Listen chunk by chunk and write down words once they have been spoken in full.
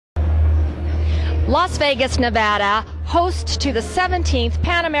Las Vegas, Nevada, host to the 17th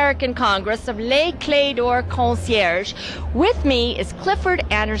Pan American Congress of Les Clés d'Or Concierge. With me is Clifford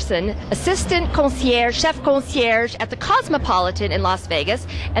Anderson, Assistant Concierge, Chef Concierge at the Cosmopolitan in Las Vegas,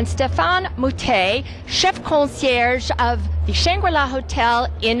 and Stephane Mouttet, Chef Concierge of the Shangri-La Hotel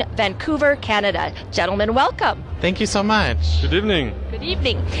in Vancouver, Canada. Gentlemen, welcome. Thank you so much. Good evening. Good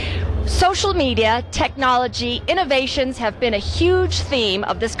evening. Social media, technology, innovations have been a huge theme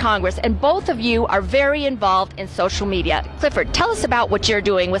of this Congress, and both of you are very involved in social media. Clifford, tell us about what you're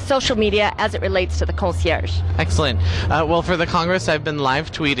doing with social media as it relates to the concierge. Excellent. Well, for the Congress, I've been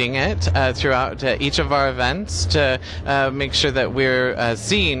live tweeting it throughout each of our events to make sure that we're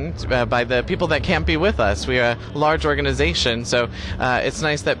seen by the people that can't be with us. We are a large organization, so it's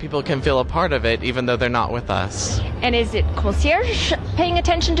nice that people can feel a part of it even though they're not with us. And is it concierge paying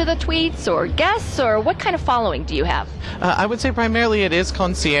attention to the tweets, or guests, or what kind of following do you have? I would say primarily it is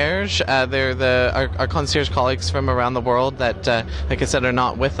concierge. They're our concierge colleagues from around the world that, like I said, are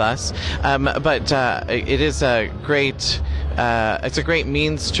not with us. But it is a great. It's a great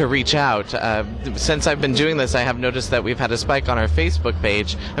means to reach out. Since I've been doing this, I have noticed that we've had a spike on our Facebook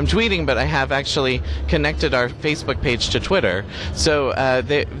page. I'm tweeting, but I have actually connected our Facebook page to Twitter. So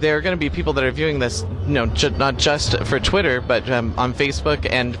there are going to be people that are viewing this, not just for Twitter, but on Facebook,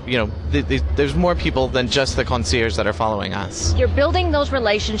 and there's more people than just the concierge that are following us. You're building those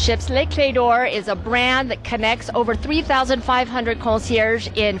relationships. Les Clés d'Or is a brand that connects over 3,500 concierge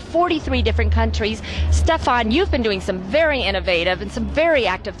in 43 different countries. Stephane, you've been doing some very innovative and some very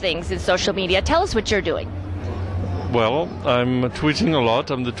active things in social media. Tell us what you're doing. Well, I'm tweeting a lot.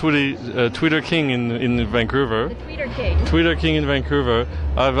 I'm the Twitter king in Vancouver. The Twitter king. Twitter king in Vancouver.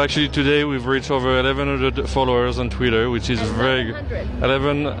 Today we've reached over 1,100 followers on Twitter, which is very good.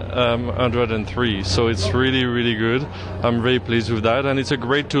 1,103. So it's really, really good. I'm very pleased with that, and it's a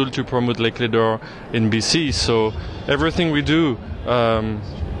great tool to promote Les Clés d'Or in BC. So everything we do,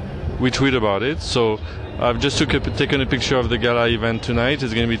 we tweet about it. So I've just taken a picture of the gala event tonight.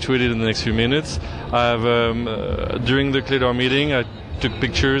 It's going to be tweeted in the next few minutes. During the Clés d'Or meeting, I took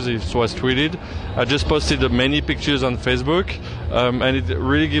pictures. It was tweeted. I just posted many pictures on Facebook, and it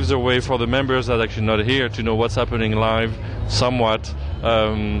really gives a way for the members that are actually not here to know what's happening live somewhat,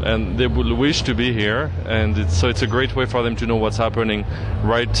 and they will wish to be here. And it's a great way for them to know what's happening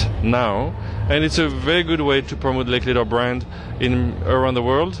right now. And it's a very good way to promote Les Clés d'Or brand around the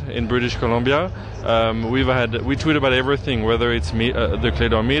world. In British Columbia, we tweet about everything, whether it's the Clés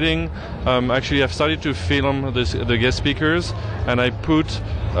d'Or meeting. Actually, I've started to film the guest speakers, and I put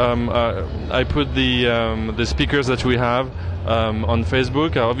the speakers that we have on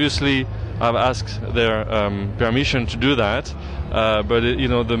Facebook. Obviously, I've asked their permission to do that, but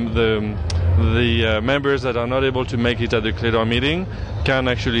the members that are not able to make it at the Clés d'Or meeting can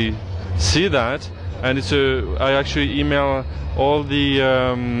actually see that. And I actually email all the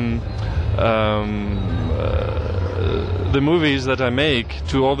movies that I make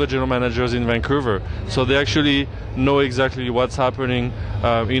to all the general managers in Vancouver, so they actually know exactly what's happening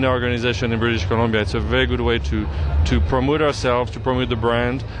in our organization in British Columbia. It's a very good way to promote ourselves, to promote the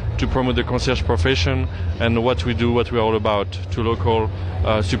brand, to promote the concierge profession and what we do, what we're all about, to local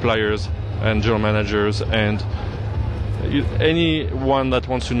suppliers and general managers and anyone that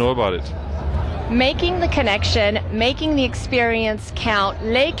wants to know about it. Making the connection, making the experience count.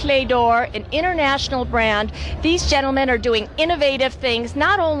 Les Clés d'Or, an international brand. These gentlemen are doing innovative things,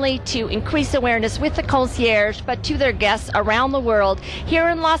 not only to increase awareness with the concierge, but to their guests around the world. Here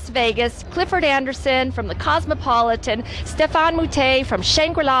in Las Vegas, Clifford Anderson from the Cosmopolitan, Stephane Mouttet from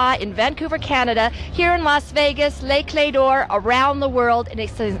Shangri-La in Vancouver, Canada. Here in Las Vegas, Les Clés d'Or around the world, and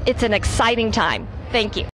it's an exciting time. Thank you.